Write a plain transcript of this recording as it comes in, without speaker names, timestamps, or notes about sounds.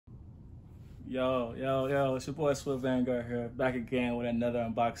Yo, it's your boy Swift Vanguard here, back again with another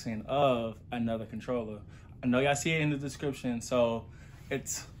unboxing of another controller. I know y'all see it in the description, so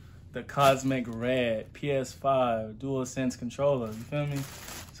it's the Cosmic Red PS5 DualSense controller, you feel me?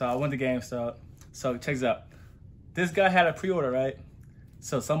 So I went to GameStop, so check this out. This guy had a pre-order, right?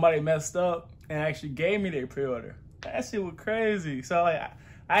 So somebody messed up and actually gave me their pre-order. That shit was crazy. So like,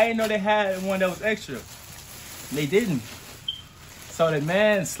 I didn't know they had one that was extra. They didn't. So the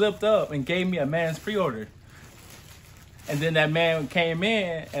man slipped up and gave me a man's pre-order. And then that man came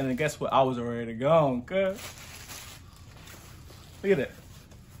in, and then guess what? I was already gone, cuz. Look at that.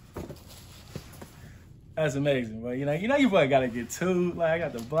 That's amazing, bro. You know you probably gotta get two. Like, I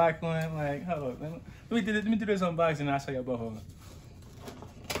got the black one. Like, hold on. Let me do this unboxing, and I'll show you both of them.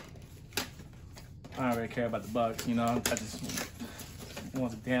 I don't really care about the box, you know. I just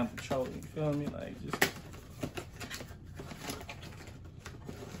want the damn controller, you feel me? Like, just...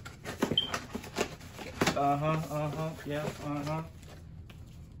 yeah,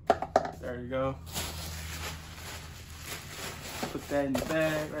 There you go. Put that in the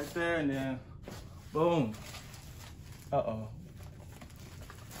bag right there, and then boom.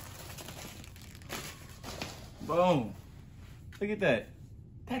 Boom. Look at that.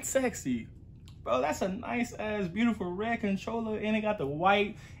 That's sexy. Bro, that's a nice ass, beautiful red controller, and it got the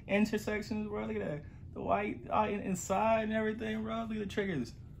white intersections, bro. Look at that. The white inside and everything, bro. Look at the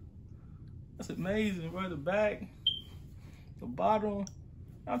triggers. That's amazing, bro. The back, the bottom.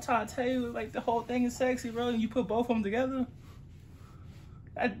 I'm trying to tell you, like, the whole thing is sexy, bro. And you put both of them together.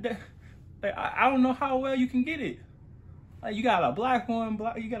 Like, I don't know how well you can get it. Like, you got a black one,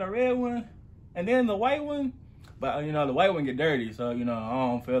 you got a red one, and then the white one. But, you know, the white one get dirty, so, you know, I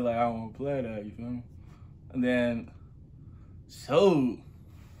don't feel like I want to play that, you feel me? And then, so,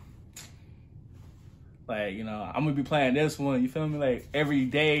 like, you know, I'm going to be playing this one, you feel me? Like, every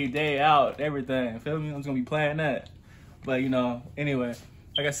day out, everything, feel me? I'm just going to be playing that. But, you know, anyway,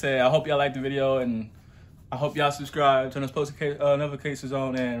 like I said, I hope y'all liked the video, and I hope y'all subscribe, turn those post notifications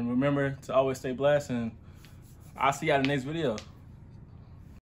on, and remember to always stay blessed, and I'll see y'all in the next video.